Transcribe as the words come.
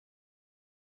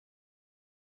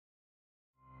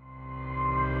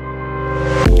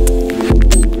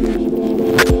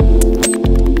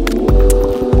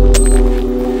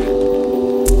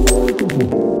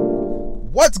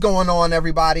What's going on,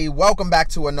 everybody? Welcome back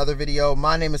to another video.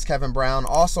 My name is Kevin Brown,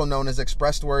 also known as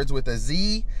ExpressedWordz with a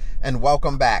Z, and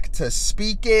welcome back to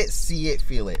Speak It, See It,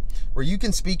 Feel It, where you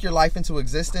can speak your life into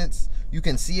existence, you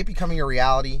can see it becoming a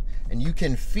reality, and you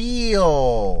can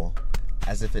feel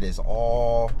as if it is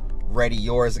already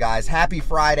yours, guys. Happy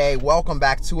Friday. Welcome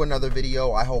back to another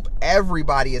video. I hope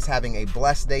everybody is having a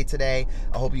blessed day today.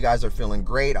 I hope you guys are feeling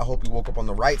great. I hope you woke up on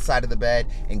the right side of the bed.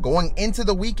 And going into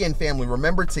the weekend, family,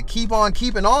 remember to keep on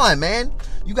keeping on, man.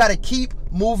 You got to keep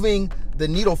moving the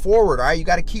needle forward, all right? You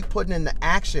got to keep putting in the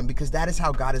action, because that is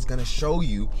how God is going to show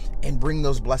you and bring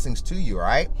those blessings to you, all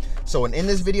right? So in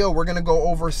this video, we're going to go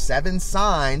over 7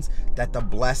 signs that the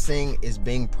blessing is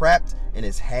being prepped and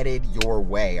is headed your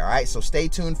way, all right? So stay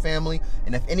tuned, family.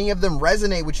 And if any of them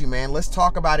resonate with you, man, let's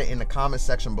talk about it in the comment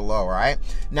section below, all right?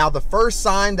 Now, the first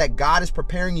sign that God is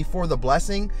preparing you for the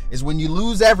blessing is when you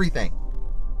lose everything.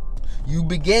 You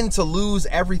begin to lose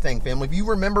everything, family. If you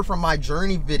remember from my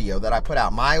journey video that I put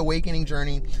out, my awakening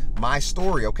journey, my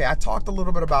story, okay, I talked a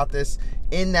little bit about this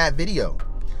in that video.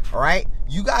 All right,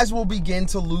 you guys will begin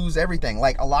to lose everything.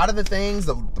 Like a lot of the things,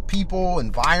 the people,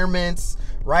 environments,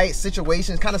 right,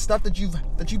 situations, kind of stuff that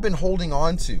you've been holding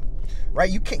on to,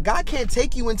 right? God can't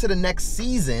take you into the next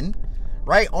season,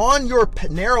 right, on your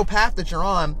narrow path that you're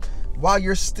on, while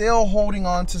you're still holding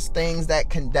on to things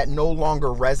that no longer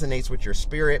resonates with your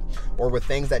spirit, or with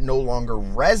things that no longer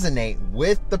resonate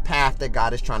with the path that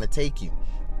God is trying to take you.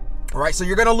 All right, so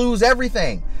you're going to lose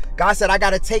everything. God said, I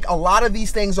got to take a lot of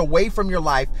these things away from your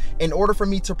life in order for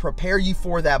me to prepare you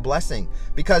for that blessing.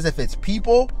 Because if it's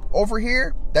people over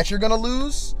here that you're going to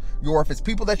lose, or if it's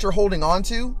people that you're holding on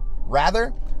to,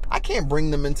 rather, I can't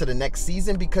bring them into the next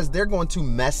season, because they're going to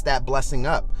mess that blessing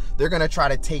up. They're going to try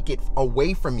to take it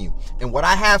away from you. And what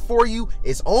I have for you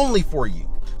is only for you.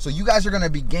 So you guys are going to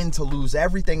begin to lose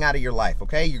everything out of your life,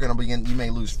 okay? You're going to begin, you may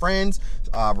lose friends,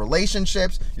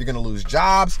 relationships, you're going to lose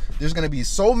jobs. There's going to be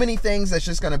so many things that's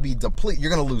just going to be depleted. You're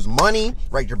going to lose money,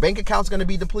 right? Your bank account's going to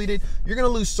be depleted. You're going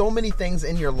to lose so many things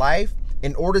in your life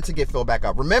in order to get filled back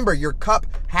up. Remember, your cup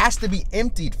has to be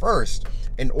emptied first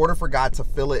in order for God to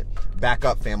fill it back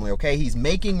up, family, okay? He's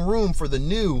making room for the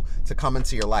new to come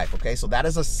into your life, okay? So that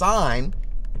is a sign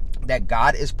that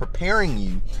God is preparing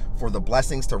you for the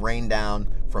blessings to rain down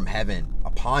from heaven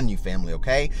upon you, family,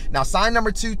 okay? Now, sign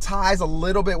number 2 ties a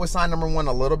little bit with sign number 1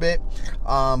 a little bit,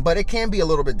 but it can be a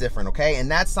little bit different, okay? And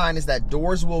that sign is that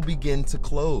doors will begin to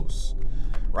close,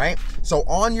 right? So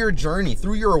on your journey,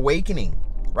 through your awakening,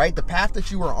 right, the path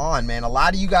that you are on, man, a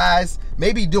lot of you guys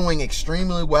may be doing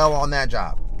extremely well on that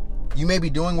job. You may be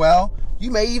doing well.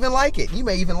 You may even like it. You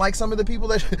may even like some of the people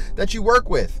that you work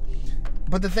with.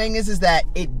 But the thing is that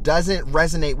it doesn't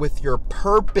resonate with your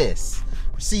purpose.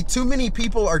 See, too many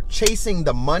people are chasing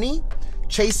the money,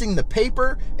 chasing the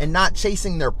paper, and not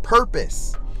chasing their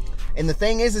purpose. And the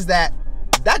thing is that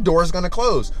door is going to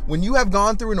close. When you have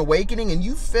gone through an awakening and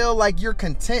you feel like you're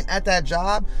content at that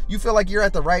job, you feel like you're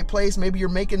at the right place, maybe you're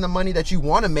making the money that you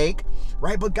want to make,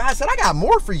 right? But God said, I got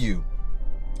more for you.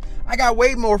 I got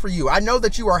way more for you. I know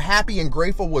that you are happy and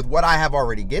grateful with what I have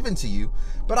already given to you,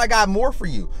 but I got more for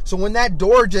you. So when that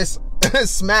door just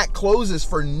smack closes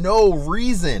for no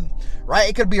reason, right?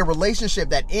 It could be a relationship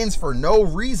that ends for no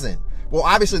reason. Well,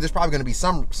 obviously, there's probably going to be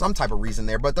some type of reason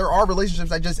there, but there are relationships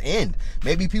that just end.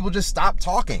 Maybe people just stop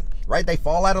talking, right? They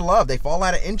fall out of love. They fall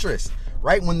out of interest,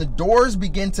 right? When the doors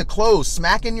begin to close,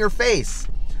 smack in your face,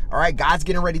 all right, God's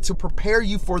getting ready to prepare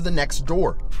you for the next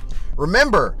door.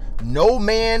 Remember, no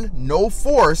man, no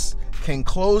force can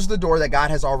close the door that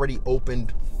God has already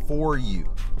opened for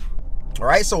you. All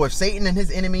right, so if Satan and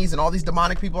his enemies and all these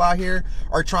demonic people out here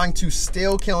are trying to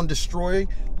steal, kill, and destroy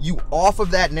you off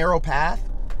of that narrow path,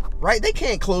 right? They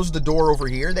can't close the door over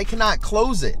here. They cannot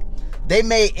close it. They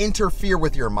may interfere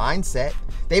with your mindset.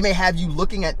 They may have you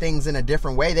looking at things in a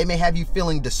different way. They may have you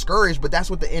feeling discouraged, but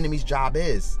that's what the enemy's job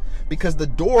is, because the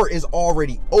door is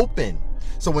already open.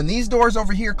 So when these doors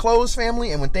over here close,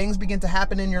 family, and when things begin to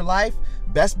happen in your life,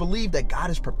 best believe that God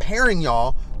is preparing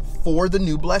y'all for the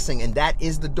new blessing, and that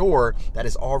is the door that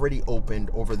is already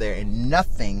opened over there, and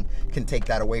nothing can take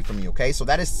that away from you, okay? So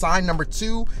that is sign number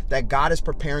 2, that God is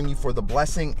preparing you for the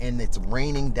blessing, and it's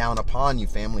raining down upon you,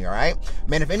 family, all right?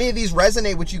 Man, if any of these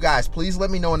resonate with you guys, please let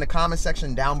me know in the comment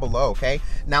section down below, okay?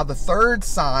 Now, the third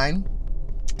sign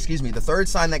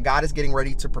that God is getting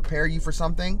ready to prepare you for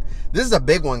something, this is a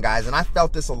big one, guys, and I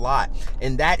felt this a lot,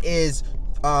 and that is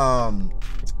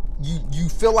you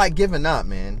feel like giving up,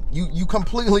 man. You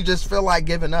completely just feel like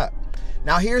giving up.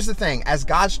 Now, here's the thing. As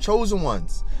God's chosen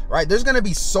ones, right, there's going to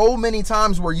be so many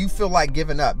times where you feel like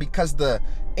giving up, because the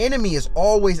enemy is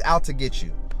always out to get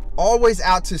you. always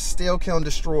out to steal, kill, and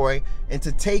destroy, and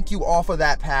to take you off of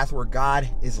that path where God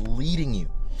is leading you.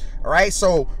 All right,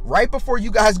 so right before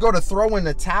you guys go to throw in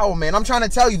the towel, man, I'm trying to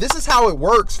tell you, this is how it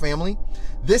works, family.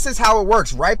 This is how it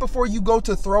works. Right before you go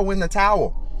to throw in the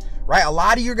towel, right? A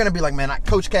lot of you are going to be like, man,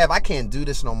 Coach Kev, I can't do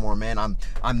this no more, man.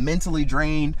 I'm mentally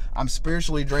drained. I'm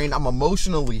spiritually drained. I'm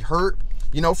emotionally hurt,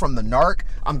 you know, from the narc.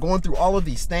 I'm going through all of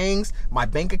these things. My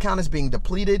bank account is being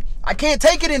depleted. I can't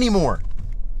take it anymore.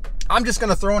 I'm just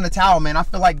going to throw in the towel, man. I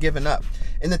feel like giving up.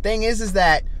 And the thing is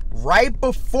that right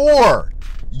before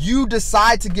you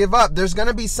decide to give up, there's going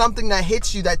to be something that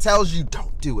hits you that tells you,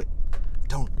 don't do it.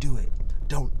 Don't do it.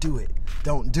 Don't do it.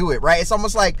 Don't do it, right? It's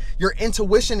almost like your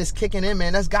intuition is kicking in,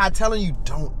 man. That's God telling you,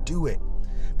 don't do it.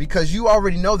 Because you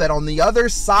already know that on the other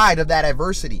side of that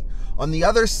adversity, on the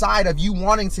other side of you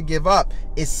wanting to give up,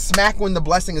 is smack when the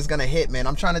blessing is going to hit, man.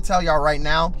 I'm trying to tell y'all right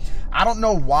now, I don't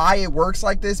know why it works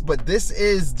like this, but this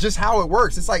is just how it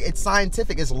works. It's like, it's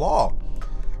scientific, it's law.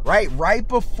 Right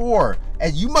before,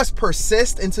 and you must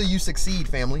persist until you succeed,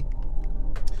 family.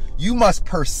 You must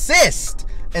persist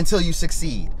until you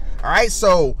succeed. All right,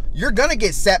 so you're gonna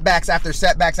get setbacks after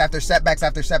setbacks after setbacks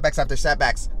after setbacks after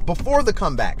setbacks before the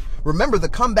comeback. Remember, the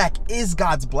comeback is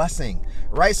God's blessing,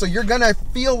 right? So you're gonna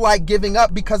feel like giving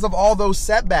up because of all those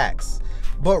setbacks.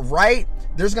 But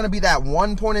there's gonna be that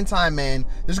one point in time, man.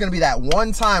 There's gonna be that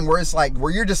one time where it's like,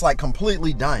 where you're just like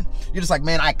completely done. You're just like,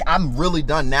 man, I'm really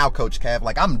done now, Coach Kev.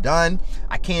 Like, I'm done.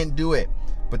 I can't do it.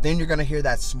 But then you're gonna hear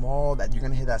that you're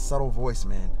gonna hear that subtle voice,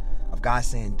 man, of God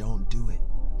saying, don't do it.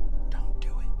 Don't do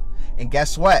it. And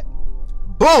guess what?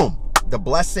 Boom! The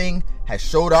blessing has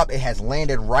showed up. It has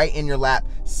landed right in your lap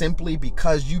simply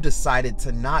because you decided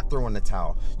to not throw in the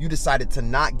towel. You decided to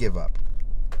not give up.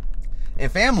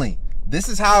 And family, this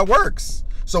is how it works.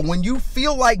 So when you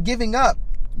feel like giving up,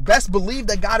 best believe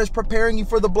that God is preparing you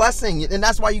for the blessing. And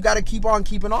that's why you got to keep on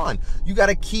keeping on. You got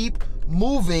to keep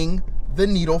moving the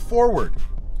needle forward.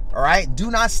 All right.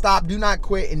 Do not stop. Do not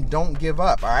quit. And don't give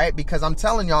up. All right. Because I'm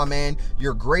telling y'all, man,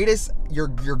 your greatest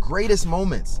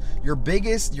moments, your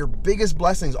biggest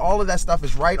blessings, all of that stuff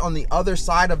is right on the other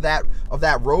side of that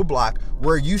roadblock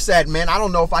where you said, man, I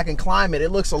don't know if I can climb it. It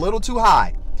looks a little too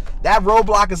high. That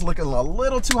roadblock is looking a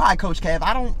little too high, Coach Kev.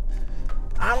 I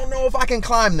don't know if I can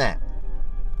climb that.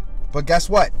 But guess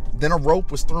what? Then a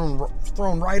rope was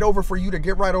thrown right over for you to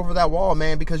get right over that wall,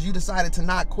 man, because you decided to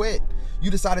not quit. You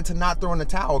decided to not throw in the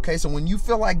towel, okay? So when you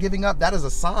feel like giving up, that is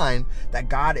a sign that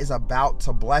God is about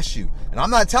to bless you. And I'm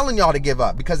not telling y'all to give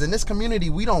up, because in this community,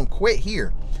 we don't quit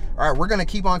here. All right, we're going to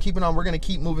keep on keeping on. We're going to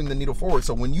keep moving the needle forward.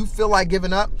 So when you feel like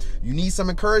giving up, you need some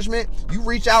encouragement, you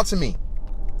reach out to me.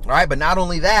 All right, but not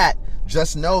only that,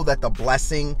 just know that the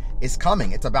blessing is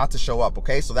coming. It's about to show up,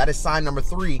 okay? So that is sign number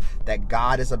 3, that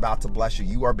God is about to bless you.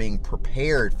 You are being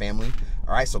prepared, family.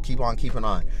 All right, so keep on keeping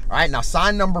on. All right, now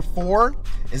sign number 4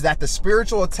 is that the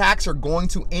spiritual attacks are going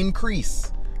to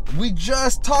increase. We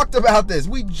just talked about this.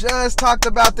 We just talked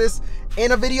about this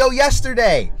in a video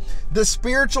yesterday. The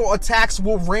spiritual attacks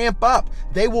will ramp up.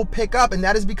 They will pick up, and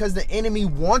that is because the enemy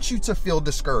wants you to feel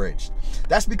discouraged.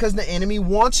 That's because the enemy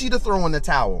wants you to throw in the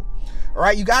towel. All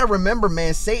right, you got to remember,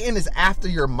 man, Satan is after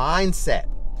your mindset,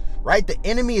 right? The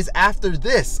enemy is after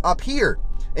this up here.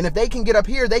 And if they can get up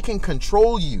here, they can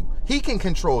control you. He can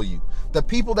control you. The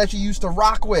people that you used to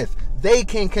rock with, they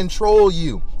can control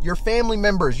you. Your family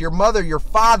members, your mother, your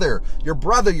father, your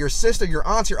brother, your sister, your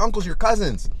aunts, your uncles, your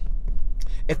cousins.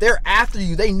 If they're after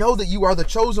you, they know that you are the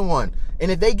chosen one. And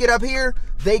if they get up here,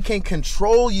 they can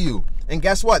control you. And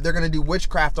guess what? They're going to do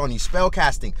witchcraft on you, spell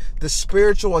casting. The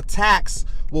spiritual attacks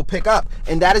will pick up.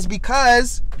 And that is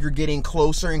because you're getting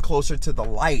closer and closer to the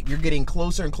light. You're getting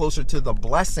closer and closer to the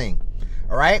blessing.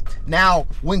 All right. Now,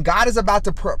 when God is about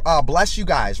to bless you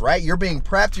guys, right? You're being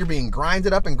prepped. You're being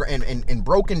grinded up and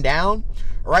broken down.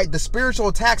 All right. The spiritual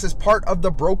attacks is part of the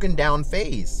broken down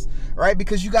phase. All right.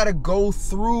 Because you got to go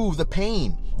through the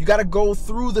pain. You got to go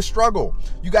through the struggle.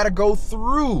 You got to go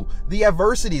through the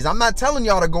adversities. I'm not telling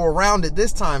y'all to go around it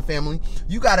this time, family.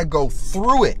 You got to go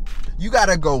through it. You got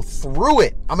to go through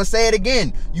it. I'm going to say it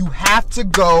again. You have to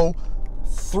go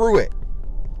through it.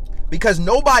 Because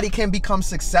nobody can become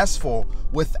successful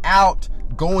without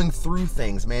going through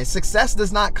things, man. Success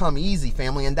does not come easy,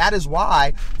 family. And that is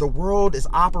why the world is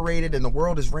operated and the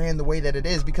world is ran the way that it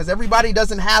is, because everybody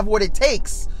doesn't have what it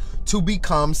takes to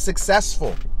become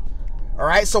successful. All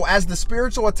right. So as the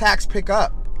spiritual attacks pick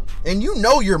up, and you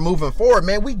know you're moving forward,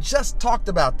 man. We just talked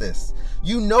about this.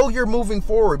 You know you're moving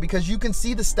forward because you can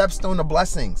see the stepstone of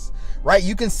blessings, right?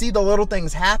 You can see the little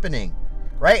things happening.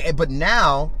 Right? But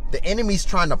now the enemy's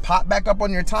trying to pop back up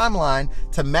on your timeline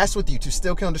to mess with you, to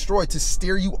steal, kill, and destroy, to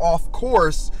steer you off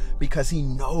course, because he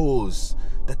knows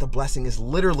that the blessing is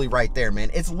literally right there, man.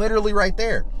 It's literally right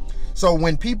there. So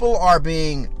when people are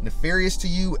being nefarious to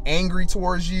you, angry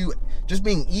towards you, just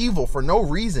being evil for no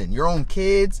reason, your own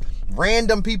kids,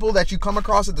 random people that you come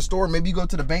across at the store, maybe you go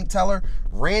to the bank teller,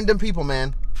 random people,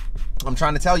 man, I'm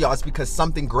trying to tell y'all, it's because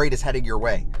something great is headed your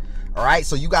way. All right,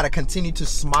 so you got to continue to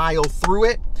smile through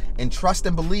it and trust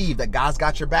and believe that God's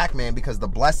got your back, man, because the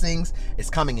blessings is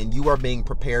coming and you are being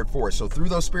prepared for it. So through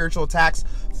those spiritual attacks,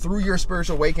 through your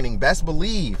spiritual awakening, best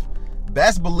believe,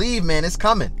 man, it's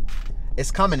coming. It's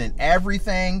coming, and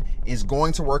everything is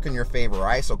going to work in your favor, all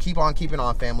right? So keep on keeping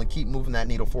on, family. Keep moving that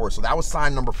needle forward. So that was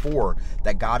sign number 4,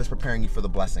 that God is preparing you for the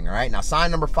blessing, all right? Now,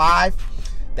 sign number 5,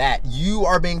 that you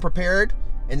are being prepared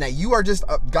and that you are just,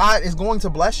 God is going to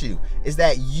bless you, is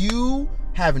that you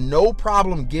have no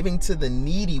problem giving to the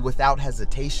needy without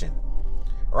hesitation,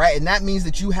 all right? And that means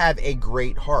that you have a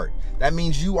great heart. That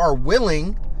means you are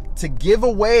willing to give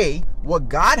away what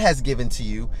God has given to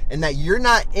you, and that you're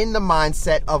not in the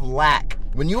mindset of lack.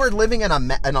 When you are living in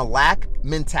a lack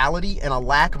mentality and a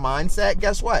lack mindset,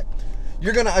 guess what?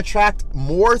 You're going to attract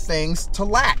more things to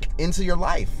lack into your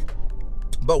life.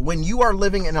 But when you are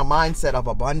living in a mindset of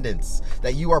abundance,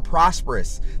 that you are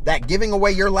prosperous, that giving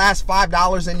away your last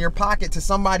 $5 in your pocket to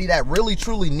somebody that really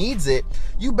truly needs it,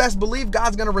 you best believe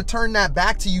God's going to return that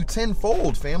back to you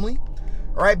tenfold, family.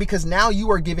 All right, because now you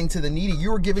are giving to the needy.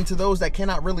 You are giving to those that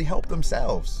cannot really help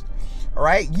themselves. All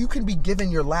right, you can be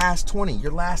giving your last $20,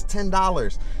 your last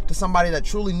 $10 to somebody that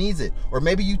truly needs it. Or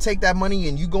maybe you take that money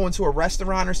and you go into a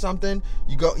restaurant or something.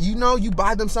 You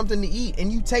buy them something to eat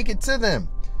and you take it to them.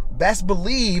 Best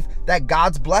believe that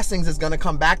God's blessings is going to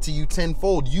come back to you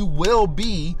tenfold. You will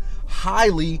be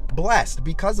highly blessed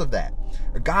because of that.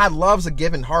 God loves a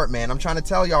giving heart, man. I'm trying to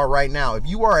tell y'all right now, if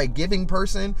you are a giving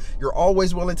person, you're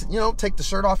always willing to, take the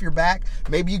shirt off your back.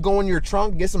 Maybe you go in your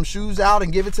trunk, get some shoes out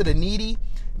and give it to the needy.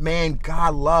 Man,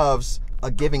 God loves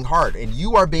a giving heart, and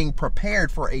you are being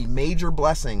prepared for a major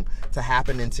blessing to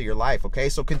happen into your life. Okay,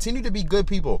 so continue to be good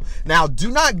people. Now,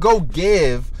 do not go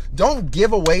don't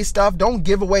give away stuff. Don't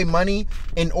give away money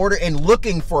in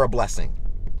looking for a blessing.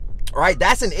 All right,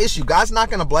 that's an issue. God's not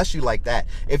going to bless you like that.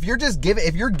 If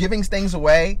you're giving things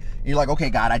away, you're like, okay,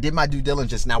 God, I did my due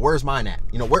diligence. Now, where's mine at?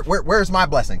 Where's my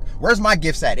blessing? Where's my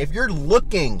gifts at? If you're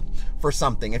looking for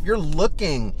something, if you're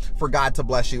looking for God to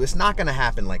bless you, it's not going to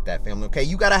happen like that, family. Okay,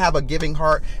 you got to have a giving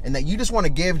heart, and that you just want to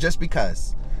give just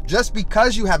because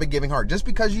you have a giving heart, just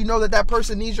because you know that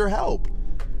person needs your help.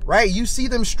 Right? You see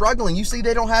them struggling. You see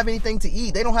they don't have anything to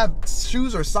eat. They don't have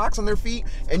shoes or socks on their feet.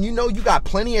 And you got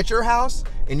plenty at your house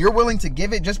and you're willing to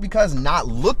give it just because, not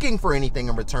looking for anything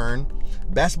in return.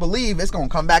 Best believe it's going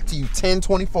to come back to you 10,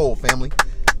 20-fold, family.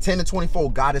 10 to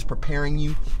 20-fold. God is preparing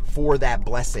you for that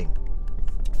blessing.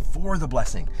 For the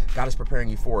blessing. God is preparing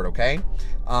you for it, okay?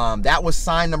 That was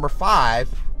sign number 5,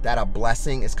 that a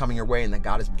blessing is coming your way and that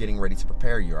God is getting ready to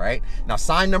prepare you, all right? Now,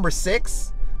 sign number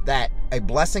 6, that a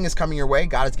blessing is coming your way,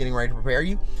 God is getting ready to prepare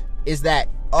you, is that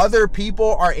other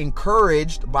people are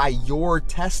encouraged by your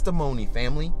testimony,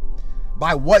 family,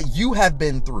 by what you have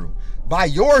been through, by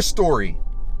your story,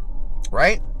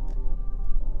 right?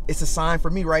 It's a sign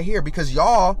for me right here, because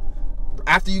y'all,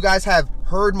 after you guys have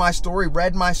heard my story,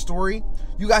 read my story,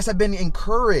 you guys have been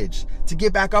encouraged to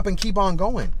get back up and keep on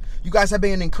going. You guys have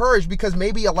been encouraged because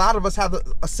maybe a lot of us have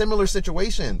a similar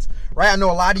situations, right? I know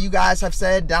a lot of you guys have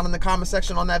said down in the comment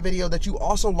section on that video that you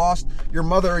also lost your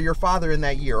mother or your father in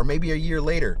that year, or maybe a year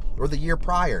later or the year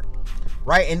prior,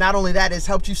 right? And not only that, it's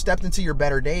helped you step into your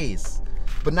better days.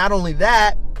 But not only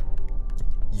that,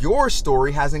 your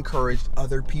story has encouraged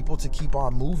other people to keep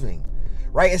on moving,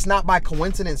 right? It's not by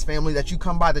coincidence, family, that you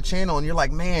come by the channel and you're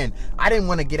like, man, I didn't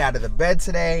want to get out of the bed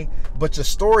today, but your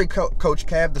story, Coach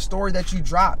Kev, the story that you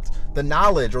dropped, the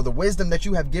knowledge or the wisdom that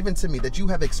you have given to me, that you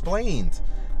have explained,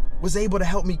 was able to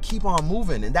help me keep on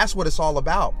moving. And that's what it's all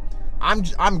about.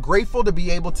 I'm grateful to be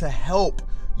able to help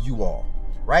you all,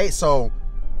 right? So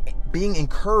being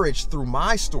encouraged through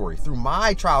my story, through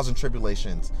my trials and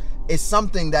tribulations, is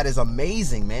something that is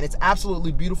amazing, man. It's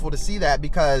absolutely beautiful to see that,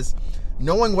 because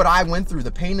knowing what I went through,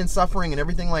 the pain and suffering and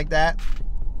everything like that,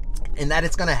 and that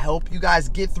it's going to help you guys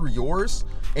get through yours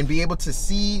and be able to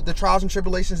see the trials and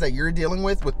tribulations that you're dealing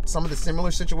with some of the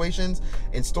similar situations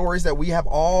and stories that we have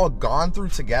all gone through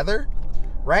together,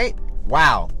 right?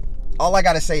 Wow. All I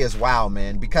got to say is wow,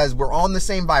 man, because we're on the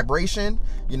same vibration.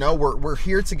 We're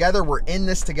here together. We're in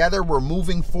this together. We're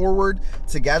moving forward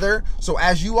together. So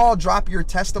as you all drop your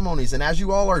testimonies and as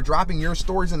you all are dropping your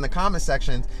stories in the comment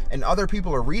sections and other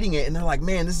people are reading it and they're like,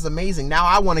 man, this is amazing. Now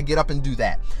I want to get up and do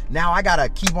that. Now I got to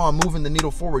keep on moving the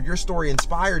needle forward. Your story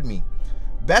inspired me.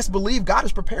 best believe God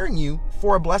is preparing you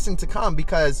for a blessing to come,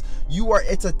 because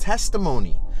it's a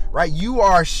testimony, right? You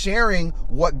are sharing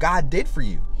what God did for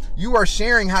you. You are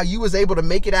sharing how you was able to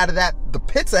make it out of the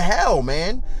pits of hell,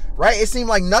 man, right? It seemed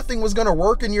like nothing was going to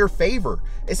work in your favor.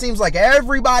 It seems like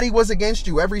everybody was against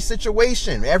you. Every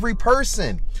situation, every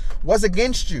person was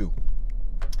against you.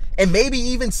 And maybe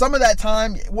even some of that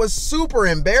time was super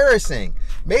embarrassing.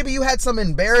 Maybe you had some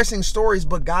embarrassing stories,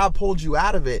 but God pulled you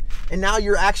out of it. And now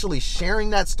you're actually sharing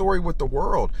that story with the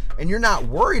world. And you're not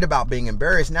worried about being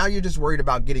embarrassed. Now you're just worried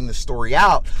about getting the story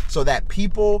out so that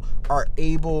people are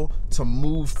able to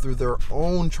move through their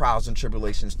own trials and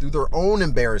tribulations, through their own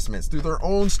embarrassments, through their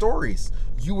own stories.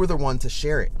 You were the one to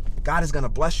share it. God is going to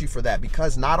bless you for that,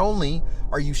 because not only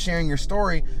are you sharing your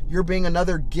story, you're being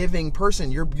another giving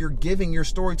person. You're giving your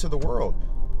story to the world.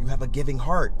 You have a giving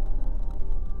heart,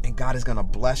 and God is going to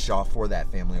bless y'all for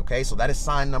that, family. Okay, so that is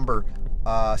sign number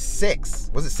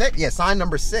 6. Was it 6? Yeah, sign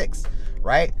number 6,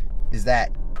 right? Is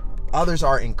that others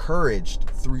are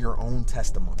encouraged through your own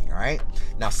testimony. All right,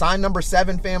 now sign number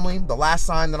 7, family, the last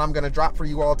sign that I'm going to drop for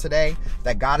you all today,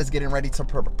 that God is getting ready to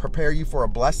prepare you for a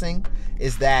blessing,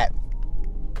 is that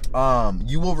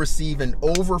you will receive an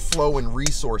overflow in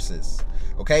resources.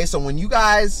 Okay, so when you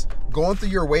guys going through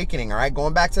your awakening, all right,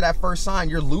 going back to that first sign,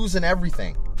 you're losing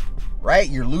everything, right?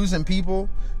 You're losing people,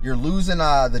 you're losing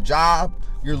the job,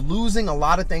 you're losing a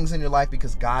lot of things in your life,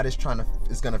 because God is going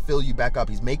to fill you back up.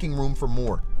 He's making room for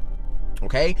more.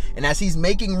 Okay, and as he's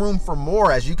making room for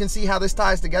more, as you can see how this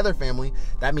ties together, family,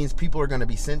 that means people are going to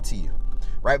be sent to you,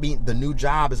 right? The new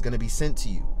job is going to be sent to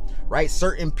you, right?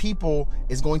 Certain people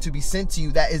is going to be sent to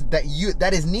you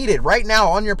that is needed right now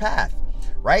on your path,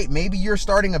 right? Maybe you're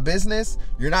starting a business,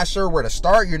 you're not sure where to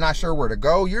start, you're not sure where to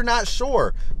go, you're not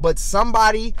sure, but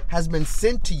somebody has been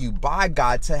sent to you by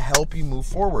God to help you move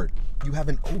forward. You have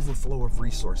an overflow of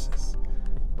resources,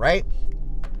 right?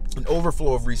 An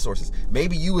overflow of resources.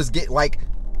 Maybe you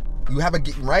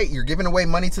you're giving away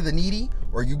money to the needy,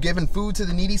 or you giving food to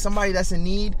the needy, somebody that's in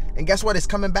need, and guess what? It's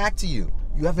coming back to you.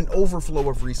 You have an overflow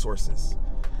of resources.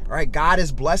 All right, God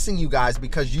is blessing you guys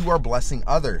because you are blessing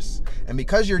others. And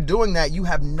because you're doing that, you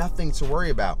have nothing to worry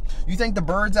about. You think the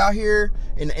birds out here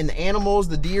and the animals,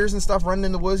 the deers and stuff running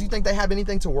in the woods, you think they have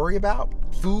anything to worry about?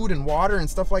 Food and water and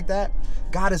stuff like that?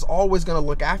 God is always going to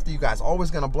look after you guys,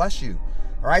 always going to bless you.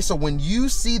 All right, so when you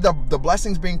see the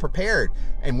blessings being prepared,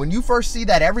 and when you first see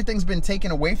that everything's been taken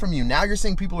away from you, now you're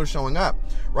seeing people are showing up,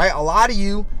 right? A lot of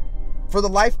you, for the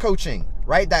life coaching,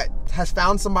 right, that has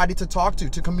found somebody to talk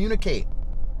to communicate.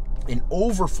 An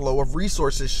overflow of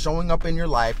resources showing up in your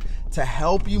life to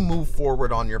help you move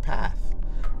forward on your path.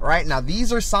 All right, now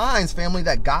these are signs, family,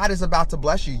 that God is about to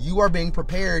bless you. You are being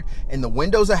prepared, and the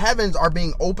windows of heavens are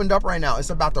being opened up right now.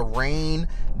 It's about to rain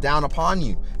down upon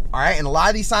you. All right, and a lot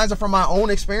of these signs are from my own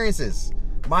experiences.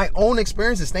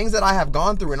 Things that I have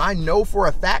gone through, and I know for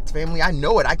a fact, family, I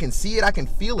know it, I can see it, I can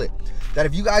feel it, that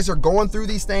if you guys are going through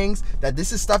these things, that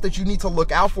this is stuff that you need to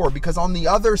look out for, because on the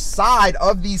other side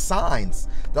of these signs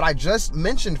that I just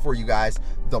mentioned for you guys,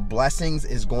 the blessings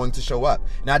is going to show up.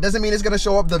 Now, it doesn't mean it's going to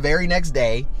show up the very next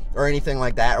day or anything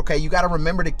like that, okay? You got to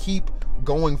remember to keep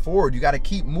going forward. You got to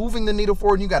keep moving the needle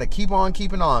forward, and you got to keep on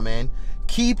keeping on, man.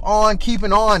 Keep on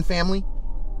keeping on, family.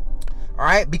 All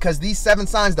right, because these 7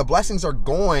 signs, the blessings are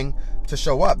going to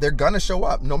show up. They're going to show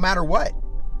up no matter what.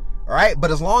 All right, but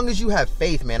as long as you have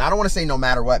faith, man, I don't want to say no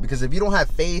matter what, because if you don't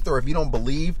have faith or if you don't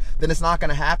believe, then it's not going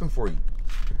to happen for you.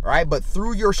 All right, but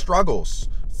through your struggles,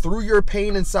 through your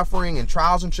pain and suffering and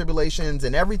trials and tribulations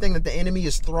and everything that the enemy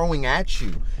is throwing at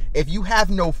you, if you have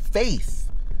no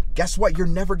faith, guess what? You're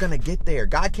never going to get there.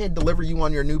 God can't deliver you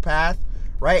on your new path,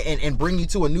 right? And bring you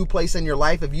to a new place in your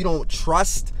life if you don't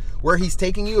trust where he's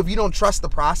taking you. If you don't trust the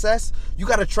process, you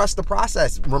got to trust the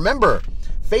process. Remember,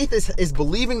 faith is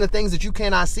believing the things that you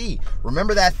cannot see.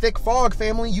 Remember that thick fog,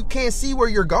 family. You can't see where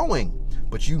you're going,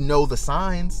 but you know the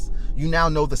signs. You now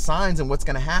know the signs and what's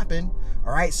going to happen.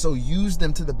 All right, so use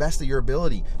them to the best of your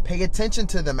ability. Pay attention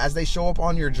to them as they show up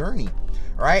on your journey.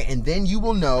 All right, and then you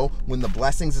will know when the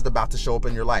blessings is about to show up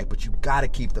in your life. But you got to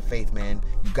keep the faith, man.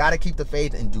 You got to keep the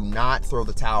faith and do not throw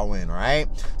the towel in, all right?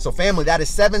 So family, that is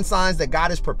 7 signs that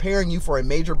God is preparing you for a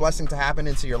major blessing to happen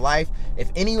into your life. If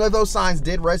any of those signs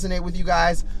did resonate with you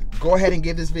guys, go ahead and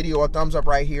give this video a thumbs up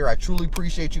right here. I truly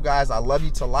appreciate you guys. I love you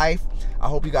to life. I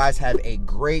hope you guys have a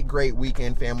great, great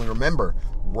weekend, family. Remember,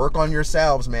 work on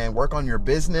yourselves, man. Work on your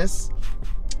business.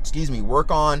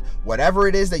 Work on whatever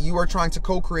it is that you are trying to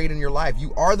co-create in your life.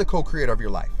 You are the co-creator of your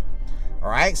life. All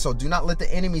right, so do not let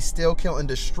the enemy steal, kill, and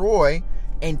destroy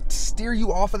and steer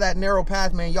you off of that narrow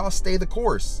path, man. Y'all stay the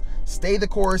course. Stay the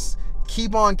course.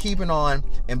 Keep on keeping on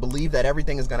and believe that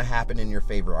everything is going to happen in your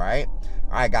favor, all right?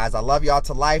 All right, guys, I love y'all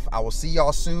to life. I will see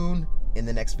y'all soon in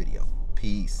the next video.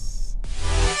 Peace.